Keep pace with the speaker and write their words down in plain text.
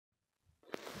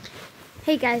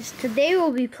Hey guys, today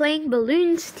we'll be playing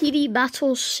Bloons TD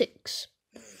Battles 6.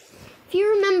 If you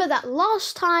remember that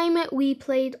last time we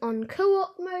played on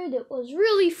co-op mode, it was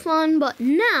really fun, but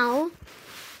now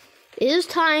it is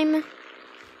time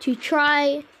to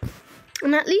try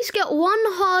and at least get one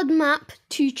hard map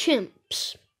to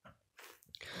chimps.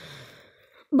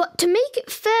 But to make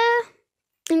it fair,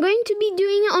 I'm going to be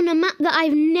doing it on a map that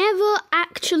I've never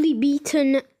actually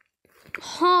beaten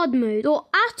hard mode or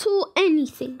at all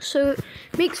anything, so it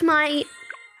makes my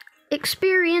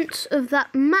experience of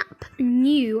that map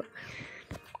new.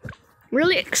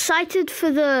 Really excited for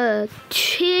the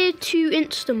tier 2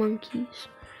 insta monkeys.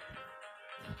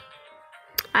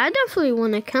 I definitely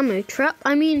want a camo trap.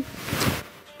 I mean,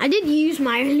 I did use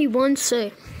my only one, so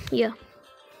yeah.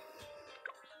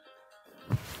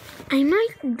 I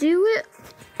might do it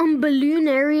on Balloon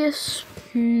Areas.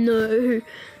 No.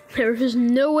 There is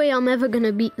no way I'm ever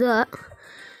gonna beat that.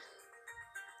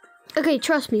 Okay,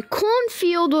 trust me,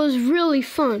 Cornfield was really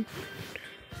fun.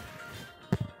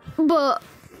 But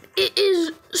it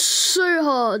is so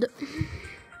hard.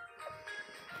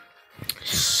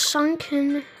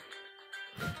 Sunken.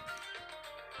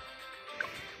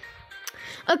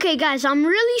 Okay, guys, I'm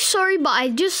really sorry, but I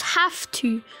just have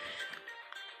to.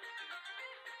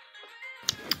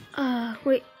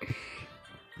 Wait.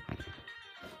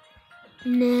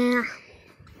 Nah.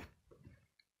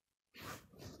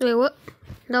 Wait, what?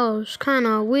 That was kind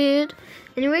of weird.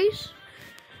 Anyways,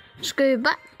 let's go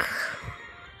back.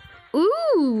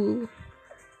 Ooh,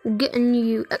 get a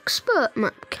new expert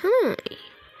map, can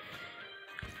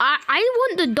I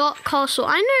want the Dark Castle.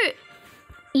 I know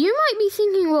you might be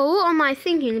thinking, well, what am I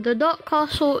thinking? The Dark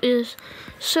Castle is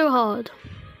so hard.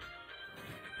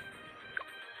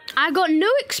 I got no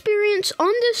experience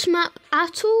on this map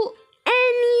at all.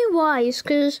 Anywise,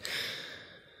 because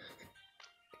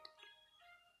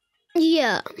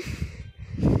yeah,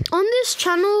 on this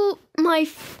channel my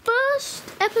first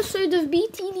episode of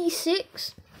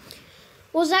BTD6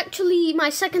 was actually my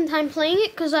second time playing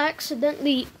it, because I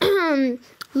accidentally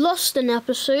lost an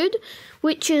episode,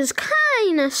 which is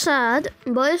kind of sad,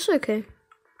 but it's okay.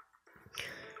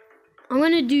 I'm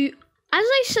gonna do, as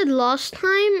I said last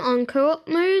time on co-op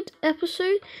mode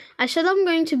episode, I said I'm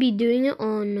going to be doing it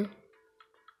on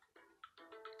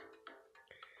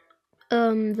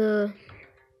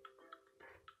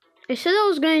I said I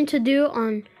was going to do it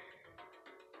on,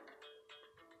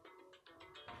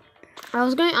 I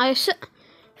forgot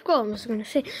what I was going to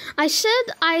say.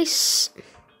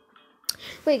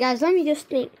 Wait guys, let me just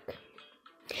think.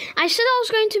 I said I was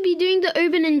going to be doing the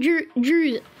Oben and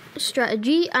Drew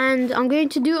strategy, and I'm going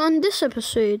to do it on this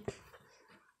episode.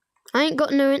 I ain't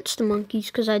got no insta monkeys,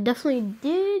 because I definitely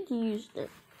did use them.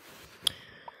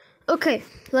 Okay,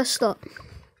 let's start.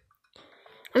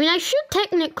 I mean, I should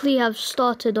technically have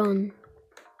started on.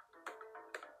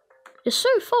 It's so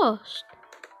fast.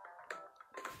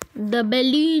 The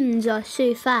balloons are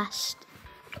so fast.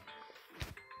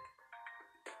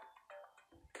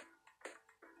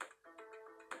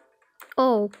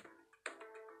 Oh.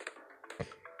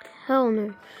 Hell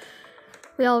no.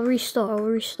 Wait, I'll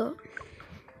restart.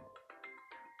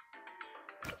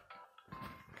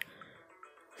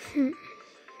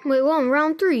 Wait, what?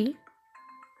 Round 3?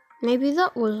 Maybe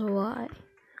that was why.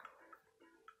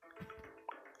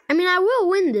 I mean, I will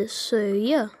win this, so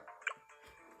yeah.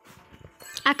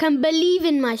 I can believe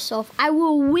in myself. I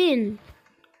will win.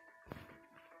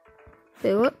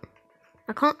 Wait, what?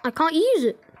 I can't use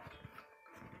it.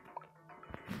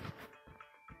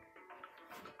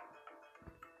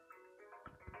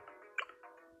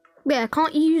 Wait, I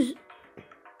can't use.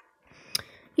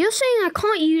 You're saying I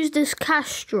can't use this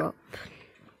cash drop?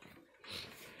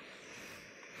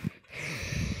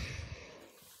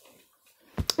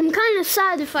 I'm kind of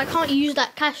sad if I can't use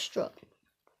that cash drop.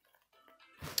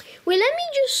 Wait, let me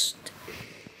just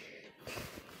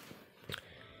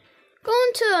go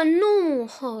into a normal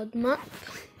hard map.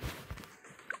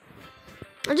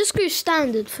 I'll just go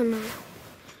standard for now.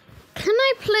 Can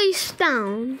I place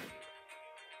down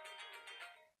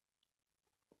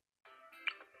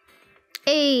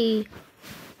a...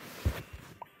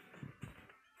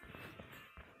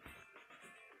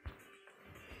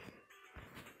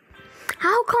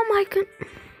 How come I can...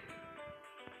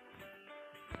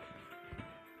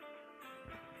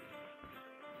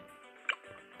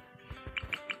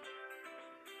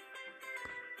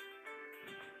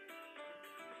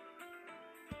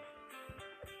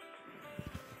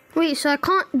 Wait, so I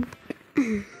can't...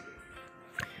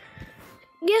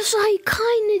 Yes, I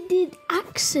kind of did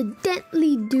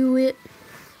accidentally do it.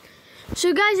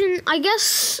 So guys, I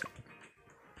guess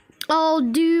I'll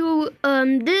do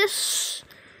this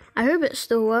I hope it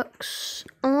still works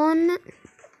on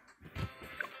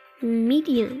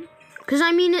medium. Because,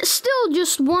 I mean, it's still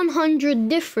just 100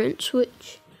 difference,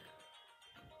 which...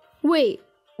 Wait,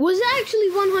 was it actually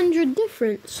 100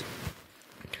 difference?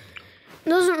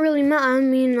 Doesn't really matter. I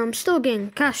mean, I'm still getting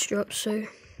cash drops, so...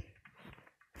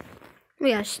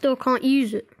 Yeah, I still can't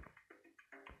use it.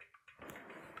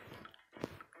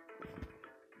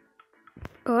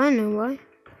 Oh, I know why.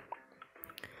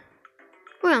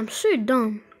 Wait, I'm so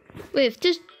dumb. Wait, if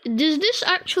this... Does this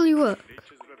actually work?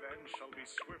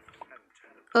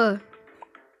 Oh.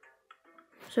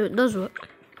 So it does work.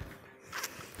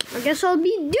 I guess I'll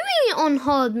be doing it on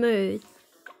hard mode.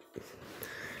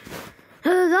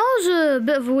 That was a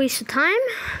bit of a waste of time,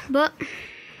 but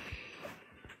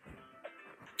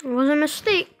it was a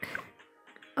mistake.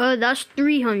 That's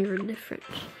 300 difference.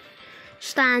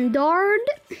 Standard.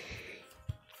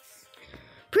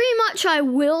 Pretty much I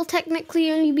will technically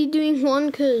only be doing one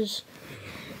because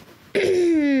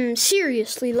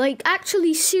seriously, like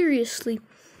actually seriously.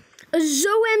 A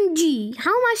ZOMG.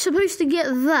 How am I supposed to get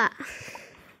that?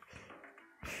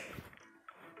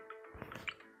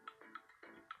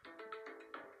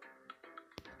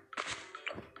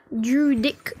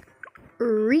 Druidic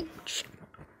Reach.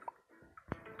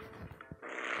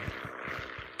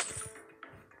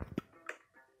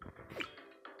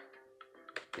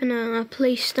 And I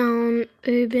place down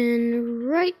Urban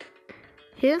right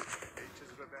here.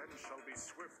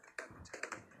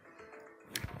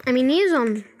 I mean, he is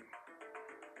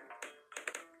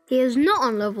not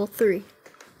on level 3.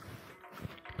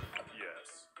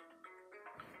 Yes.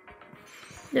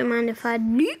 Don't mind if I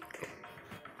do.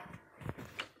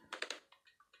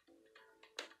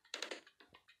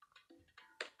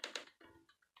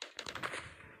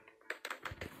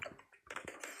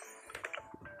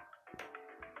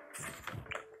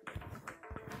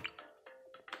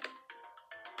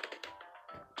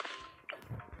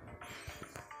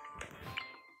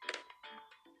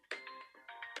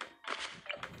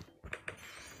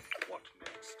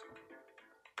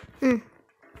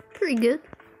 Pretty good.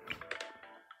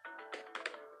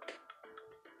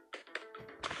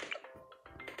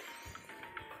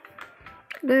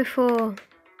 Go for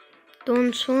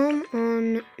Dawn Swarm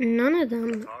on none of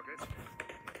them.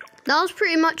 That was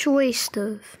pretty much a waste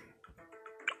of.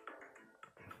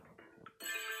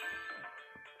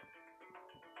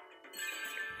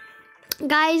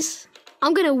 Guys,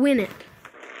 I'm gonna win it.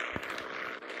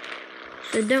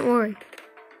 So don't worry.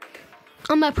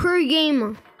 I'm a pro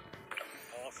gamer.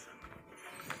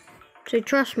 So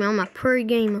trust me, I'm a pro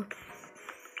gamer.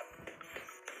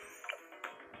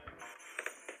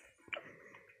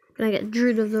 Gonna get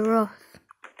Druid of the Wrath.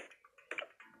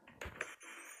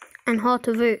 And Heart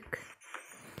of Oak.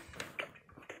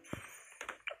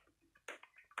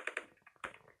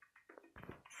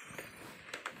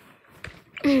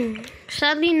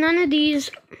 Sadly, none of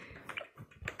these...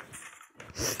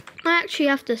 I actually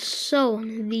have to sell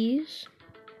one of these.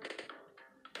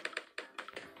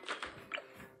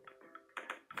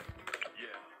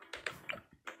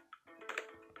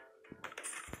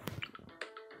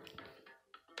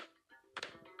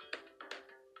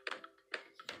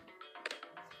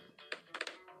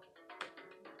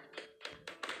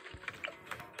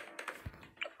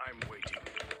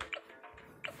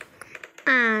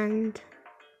 And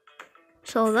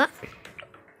so that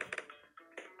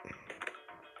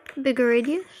bigger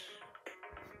radius,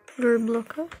 bird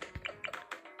blocker.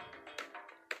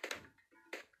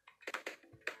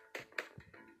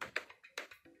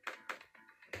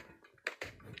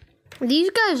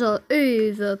 These guys are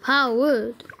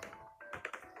overpowered.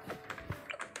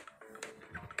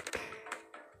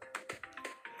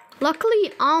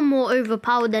 Luckily, I'm more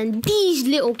overpowered than these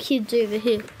little kids over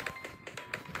here.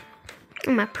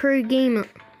 I'm a pro gamer.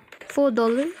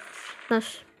 $4.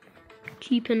 That's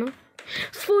cheap enough.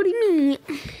 40 minutes.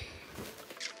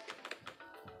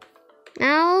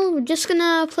 Now we're just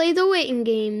gonna play the waiting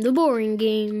game, the boring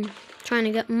game, trying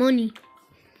to get money.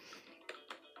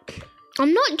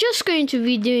 I'm not just going to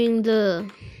be doing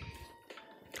the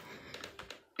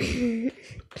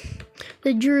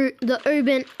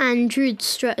urban and druid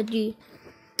strategy.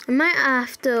 I might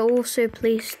have to also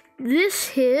place this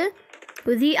here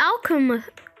with the alchemy,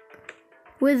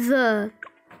 with the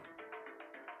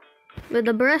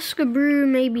Braska brew,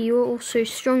 maybe also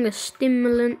stronger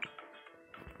stimulant,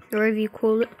 or whatever you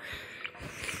call it.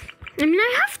 I mean,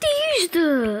 I have to use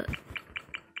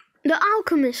the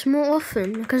alchemist more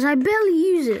often because I barely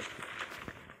use it.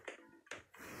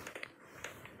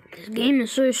 This game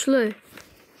is so slow.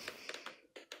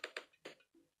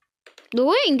 The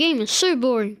waiting game is so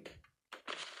boring.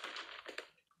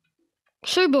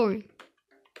 So boring.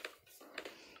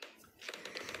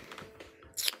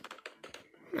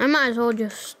 I might as well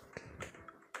just...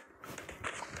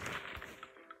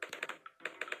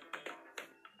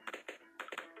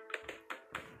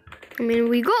 I mean,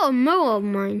 we got a Moab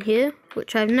mine here,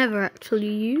 which I've never actually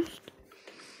used.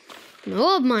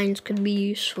 Moab mines could be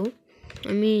useful.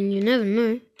 I mean, you never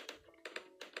know.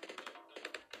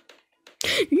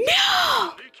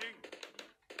 No!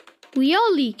 We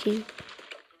are leaking.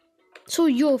 It's all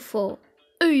your fault.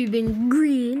 Urban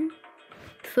green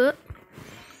foot.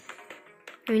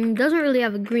 I mean, he doesn't really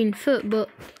have a green foot, but...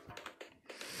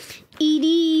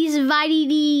 EDs,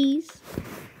 VIDs.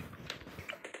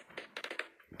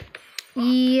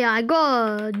 Yeah, I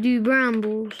gotta do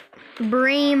brambles.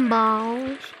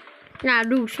 Brambles. Gotta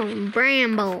do some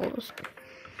brambles.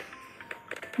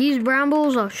 These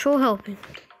brambles are sure helping.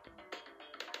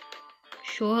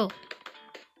 Sure help.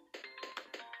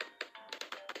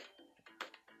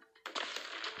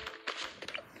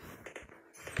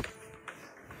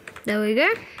 There we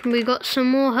go. We got some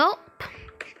more help.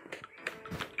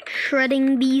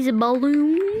 Shredding these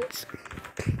balloons.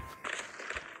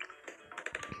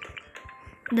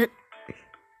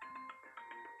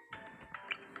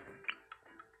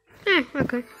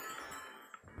 Okay.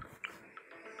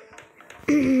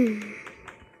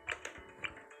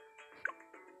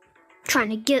 Trying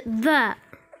to get that.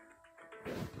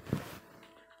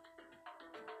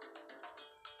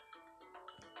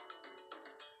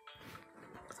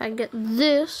 If I get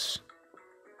this,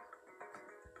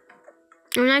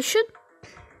 I mean, I should.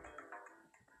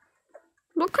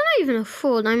 What can I even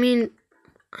afford? I mean,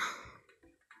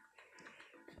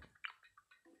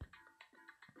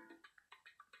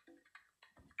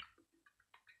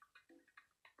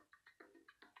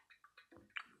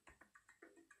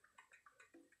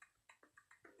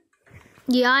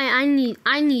 yeah,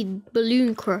 I need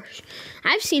Balloon Crush.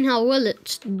 I've seen how well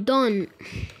it's done.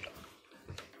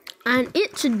 And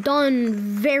it's done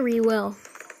very well.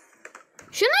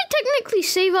 Shouldn't I technically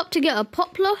save up to get a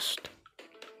Pop Lust?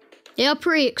 They are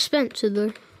pretty expensive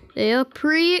though. They are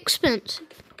pretty expensive.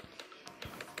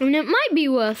 I mean, it might be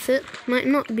worth it. Might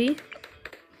not be.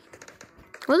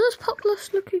 What does Pop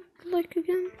Lust look like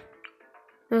again?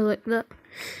 Oh, like that.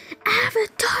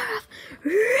 Avatar of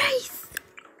Wraith.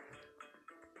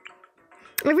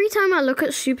 Every time I look at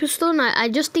Superstone, I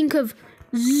just think of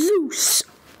Zeus.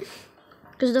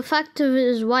 Because the fact of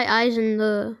his white eyes and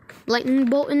the lightning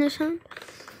bolt in his hand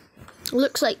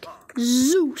looks like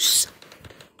Zeus.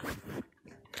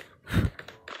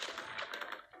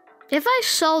 If I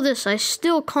sell this, I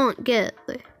still can't get it,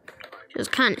 though. Which is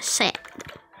kind of sad.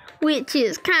 Which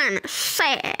is kind of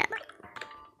sad.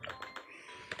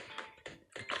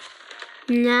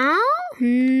 Now?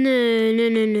 No.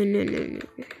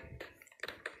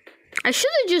 I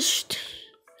should have just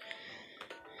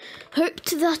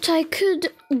hoped that I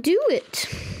could do it.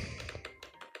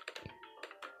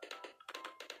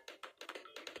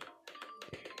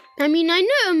 I mean, I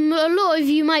know a lot of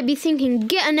you might be thinking,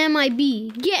 get an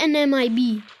MIB, get an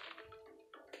MIB.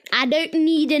 I don't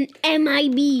need an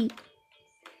MIB.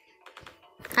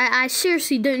 I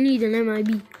seriously don't need an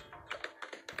MIB.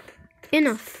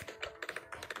 Enough.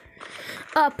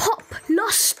 Pop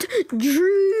Lust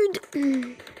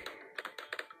Druid.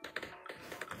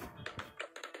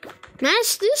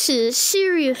 This is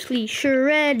seriously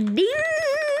shredding.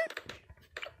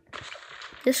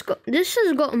 This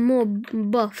has got more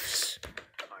buffs.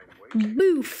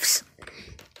 Boofs.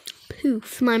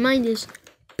 Poof. My mind is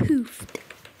poofed.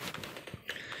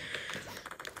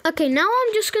 Okay, now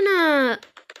I'm just gonna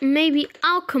maybe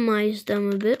alchemize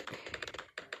them a bit.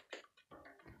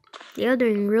 They're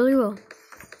doing really well.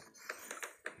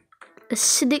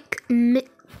 Acidic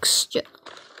mixture.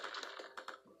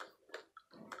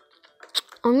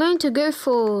 I'm going to go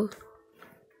for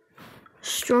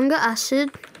stronger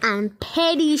acid and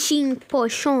perishing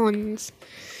potions.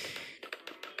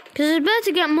 Because it's better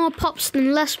to get more pops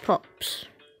than less pops.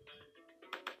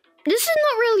 This is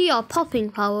not really our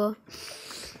popping power.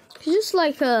 It's just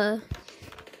like a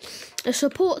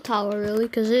support tower, really,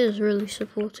 because it is really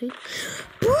supporting.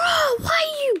 Bro, why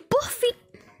are you buffing?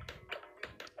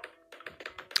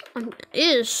 It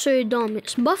is so dumb.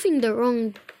 It's buffing the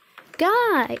wrong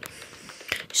guy.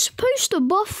 You're supposed to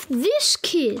buff this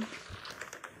kid.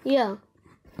 Yeah.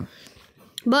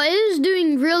 But it is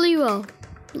doing really well.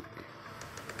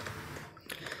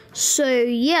 So,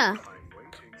 yeah.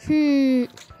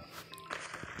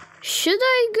 Should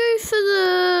I go for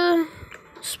the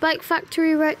Spike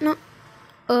Factory right now?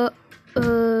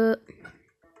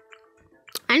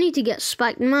 I need to get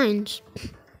spiked mines.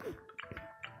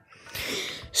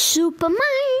 Super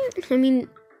mine. I mean,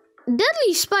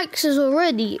 Deadly Spikes is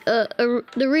already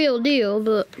the real deal,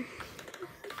 but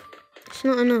It's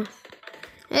not enough.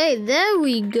 Hey, there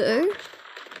we go.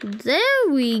 There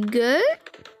we go.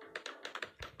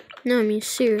 No, I mean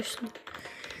seriously.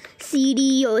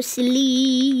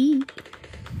 Seriously.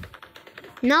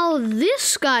 Now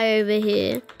this guy over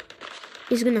here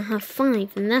is gonna have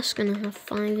 5, and that's gonna have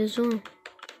 5 as well.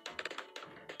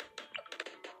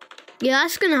 Yeah,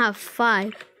 that's gonna have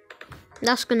 5.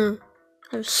 That's gonna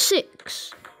have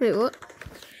 6. Wait, what?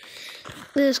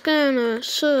 There's gonna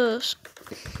sus.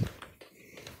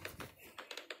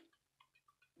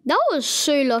 That was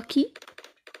so lucky.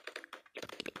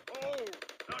 Oh,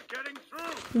 not getting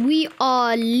through. We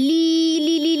are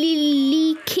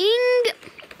king.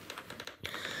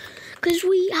 Cause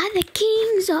we are the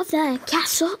kings of the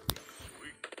castle.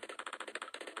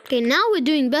 Okay, now we're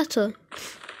doing better.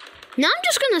 Now I'm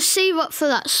just gonna save up for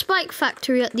that spike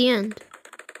factory at the end.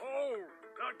 Oh,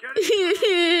 not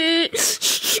getting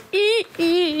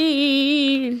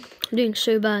through. I'm doing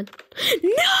so bad.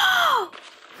 No!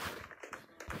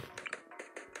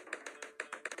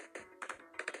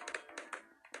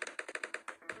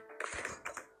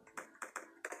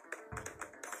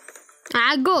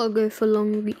 I gotta go for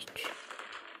long reach.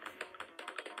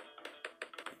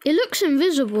 It looks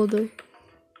invisible though.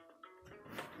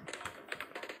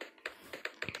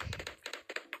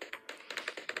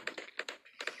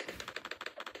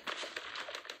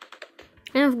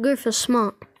 I have to go for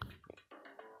smart.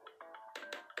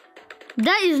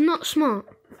 That is not smart.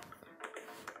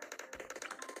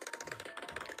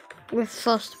 With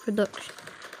fast production.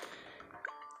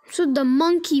 So the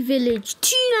monkey village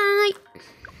tonight.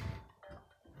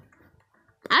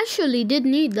 Actually did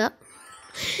need that.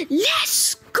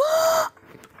 Let's go.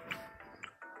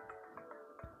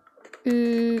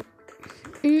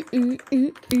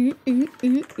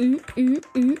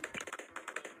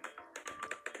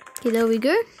 Okay, there we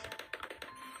go.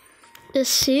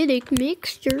 Acidic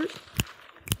mixture.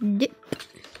 Dip.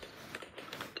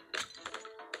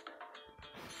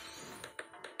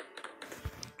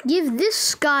 Give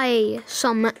this guy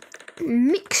some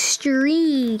mixture.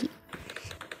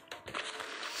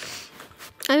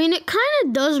 I mean, it kind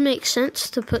of does make sense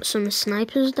to put some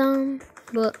snipers down,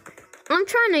 but I'm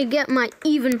trying to get my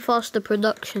even faster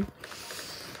production.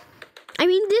 I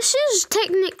mean, this is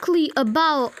technically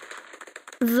about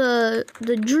the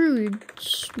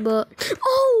druids, but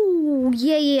oh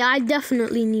yeah, I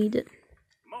definitely need it.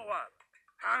 Moab,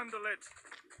 handle it.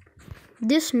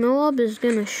 This Moab is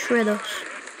gonna shred us.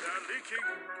 They're leaking.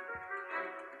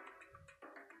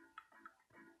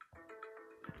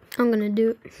 I'm gonna do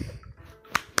it.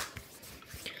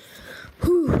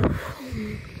 Whew.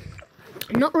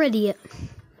 I'm not ready yet.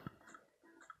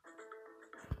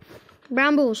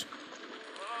 Brambles.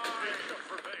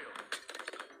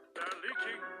 They're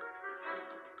leaking.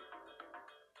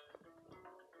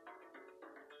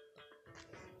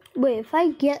 Wait,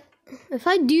 if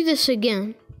I do this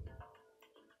again.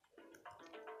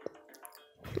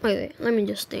 Wait, let me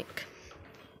just think.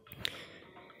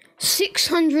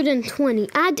 620.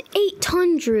 Add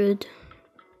 800.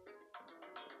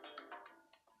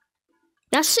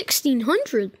 That's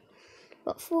 1600.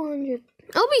 About 400.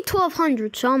 It'll be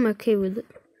 1200, so I'm okay with it.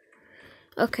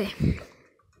 Okay. I'm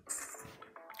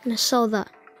gonna sell that.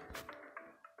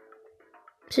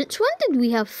 Since when did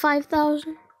we have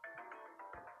 5,000?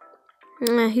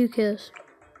 Nah, who cares?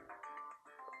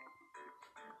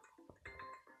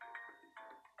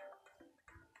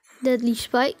 Deadly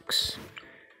spikes.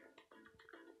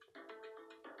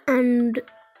 And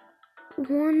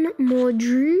one more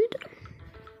druid.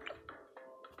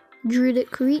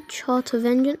 Druidic reach, heart of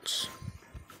vengeance.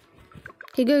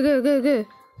 Okay, go.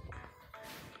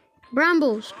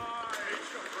 Brambles.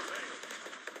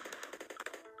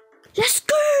 Let's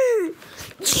go!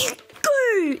 Let's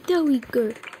go! There we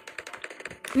go.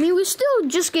 I mean, we're still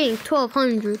just getting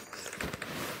 1200.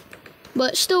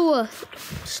 But still worth it.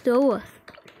 Still worth it.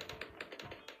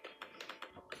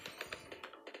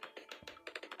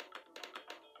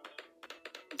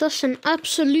 That's an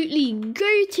absolutely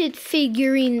goated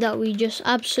figurine that we just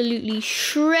absolutely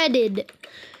shredded.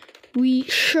 We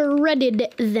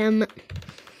shredded them.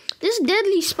 This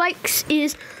Deadly Spikes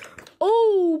is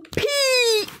OP!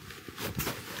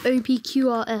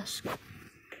 OPQRS.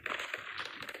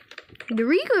 The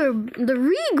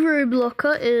regrow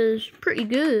blocker is pretty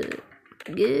good.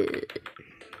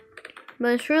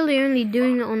 But it's really only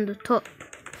doing it on the top.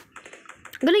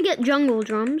 I'm gonna get jungle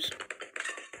drums.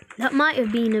 That might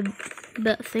have been a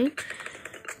better thing.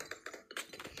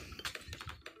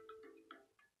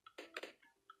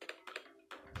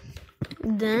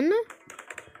 Then,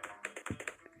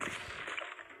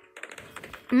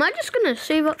 am I just gonna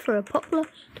save up for a pop blast?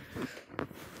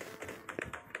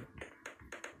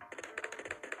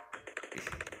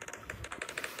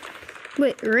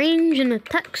 Wait, range and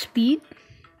attack speed.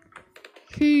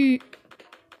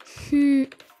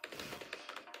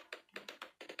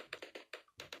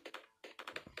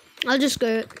 I'll just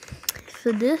go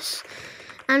for this.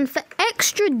 And for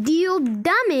extra deal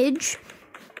damage,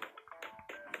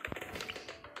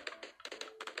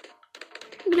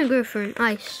 I'm gonna go for an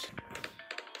ice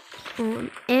on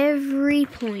every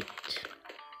point.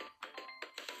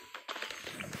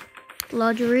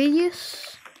 Larger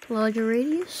radius,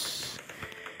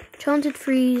 Chanted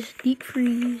freeze, deep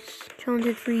freeze,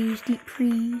 chanted freeze, deep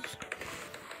freeze.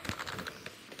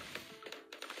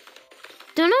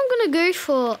 Then I'm gonna go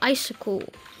for icicle.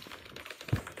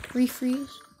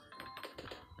 Refreeze.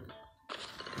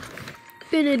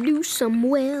 Gonna do some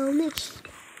wellness.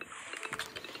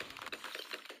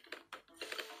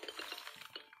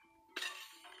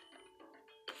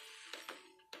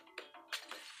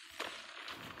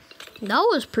 That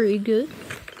was pretty good.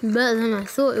 Better than I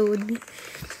thought it would be.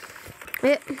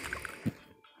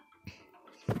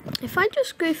 If I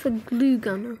just go for glue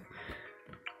gunner.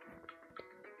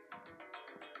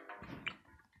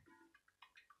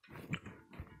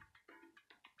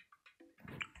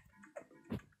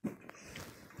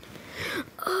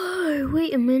 Oh,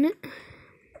 wait a minute.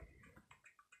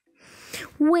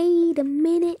 Woo,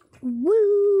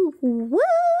 woo.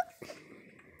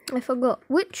 I forgot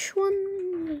which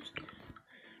one was this?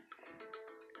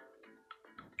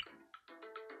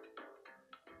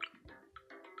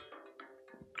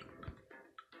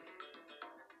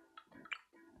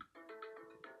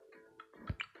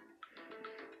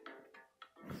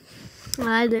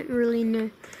 I don't really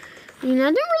know. I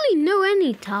don't really know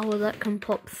any tower that can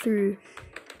pop through.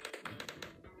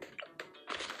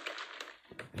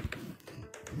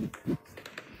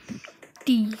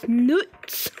 These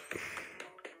nuts.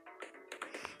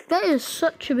 That is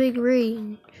such a big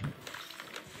range.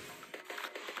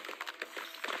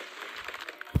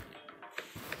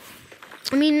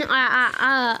 I mean,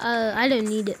 I don't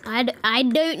need it. I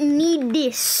don't need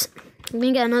this. I'm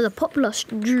gonna get another Populous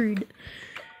Druid.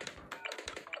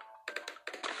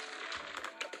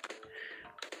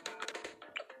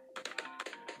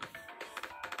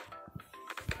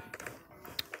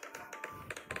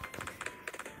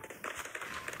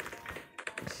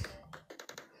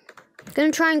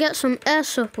 Gonna try and get some air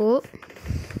support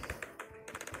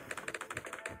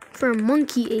for a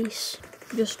monkey ace.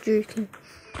 Just joking.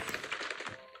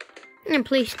 I'm gonna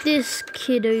place this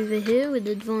kid over here with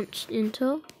advanced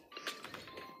intel.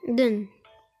 Then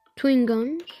twin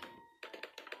guns,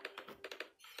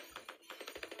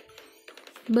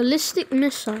 ballistic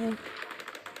missile.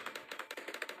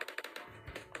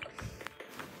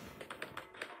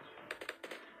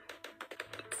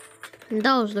 And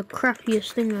that was the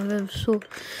crappiest thing I've ever saw.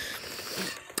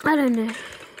 I don't know.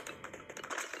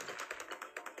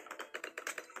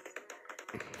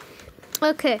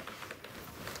 Okay.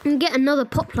 And get another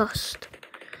Poplust.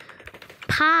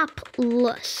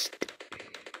 Poplust.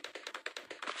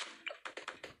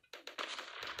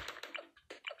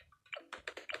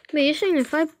 Wait, you're saying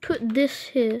if I put this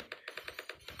here,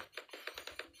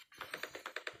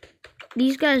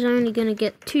 these guys are only gonna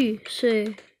get 2,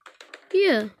 so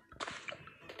yeah.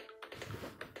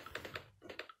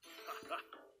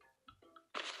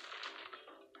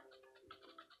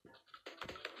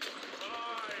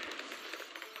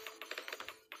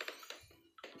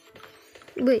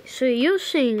 Wait, so you're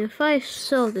saying if I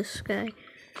sell this guy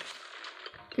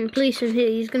and place him here,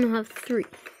 he's gonna have 3.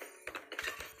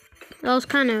 That was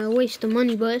kind of a waste of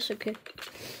money, but it's okay.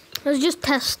 I was just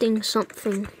testing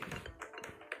something.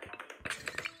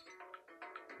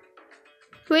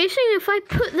 Wait, you're saying if I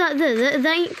put that there,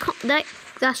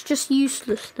 that's just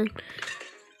useless then?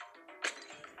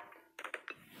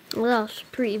 Well, that's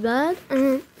pretty bad.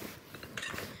 I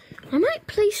might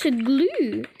place a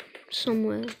glue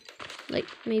somewhere. Like,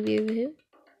 maybe over here.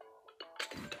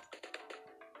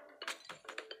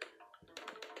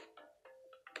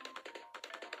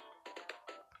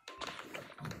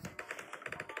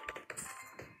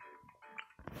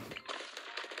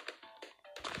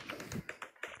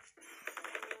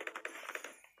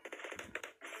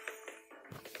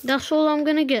 That's all I'm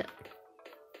gonna get.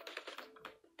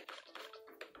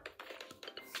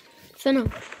 For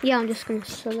now. Yeah, I'm just gonna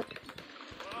sell it.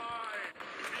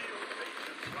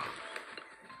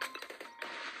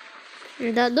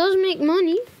 That does make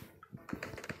money.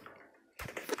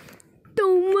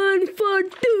 Don't man for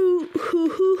two. Hoo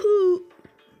hoo hoo.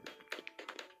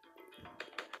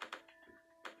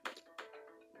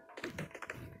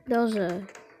 That was a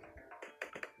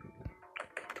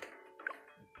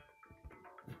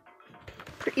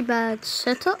pretty bad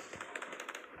setup.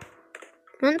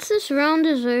 Once this round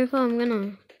is over, I'm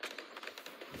gonna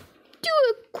do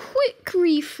a quick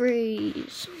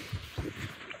rephrase.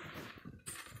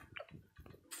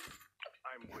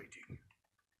 I'm waiting.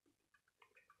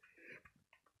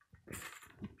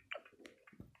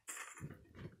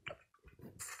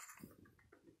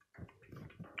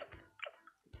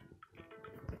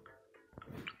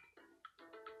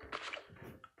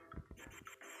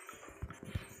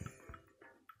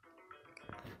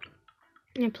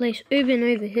 I place Urban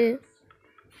over here.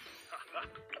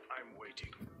 I'm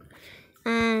waiting.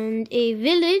 And a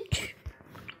village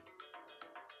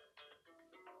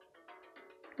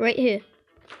right here.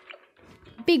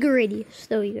 Bigger radius.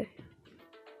 There we go.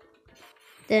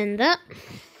 Then that.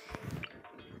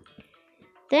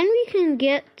 Then we can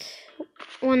get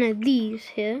one of these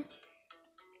here.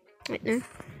 Right there.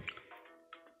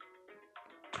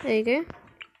 There you go.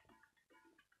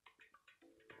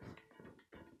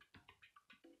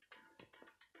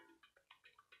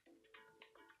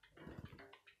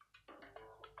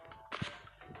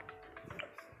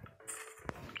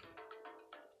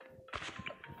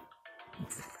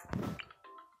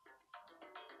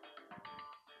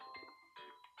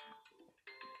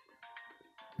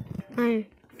 Right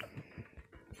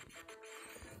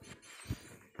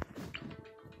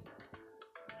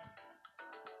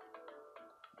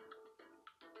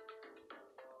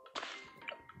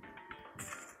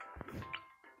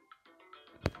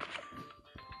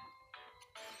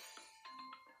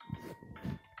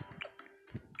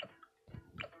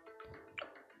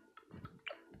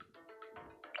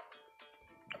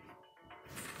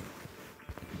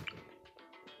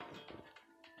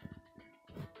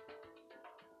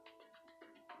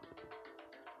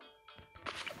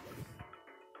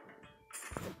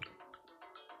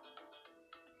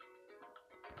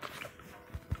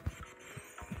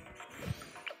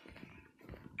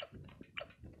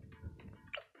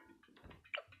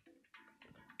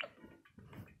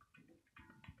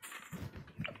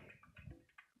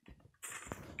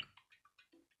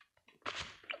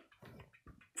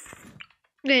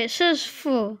Okay, it says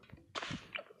 4.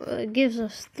 It gives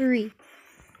us 3.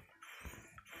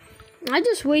 I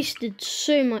just wasted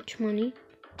so much money.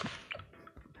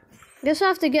 Guess I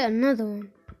have to get another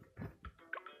one.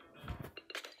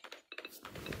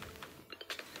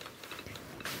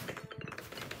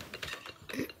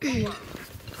 Handle it.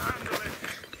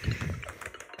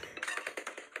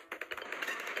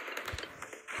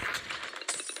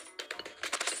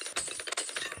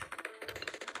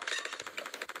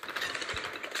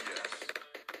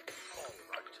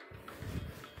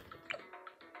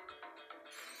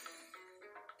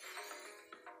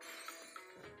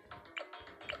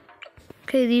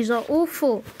 Okay, these are all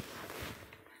 4.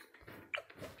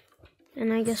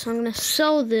 And I guess I'm gonna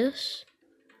sell this.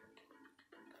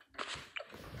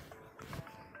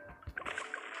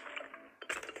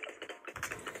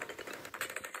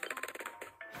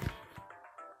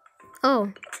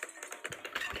 Oh.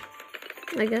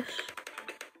 I guess.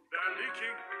 They're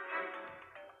leaking.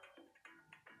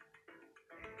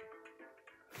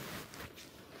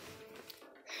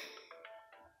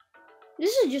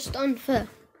 This is just unfair.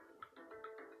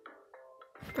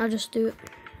 I'll just do it.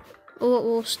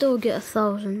 We'll still get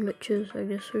 1,000, which is, I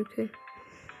guess, okay.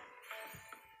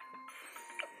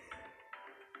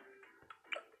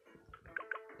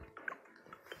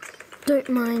 Don't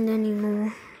mind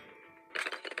anymore.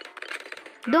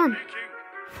 Done.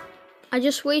 I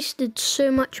just wasted so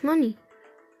much money.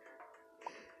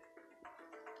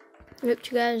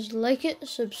 Hope you guys like it.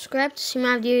 Subscribe to see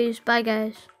my videos. Bye,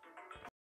 guys.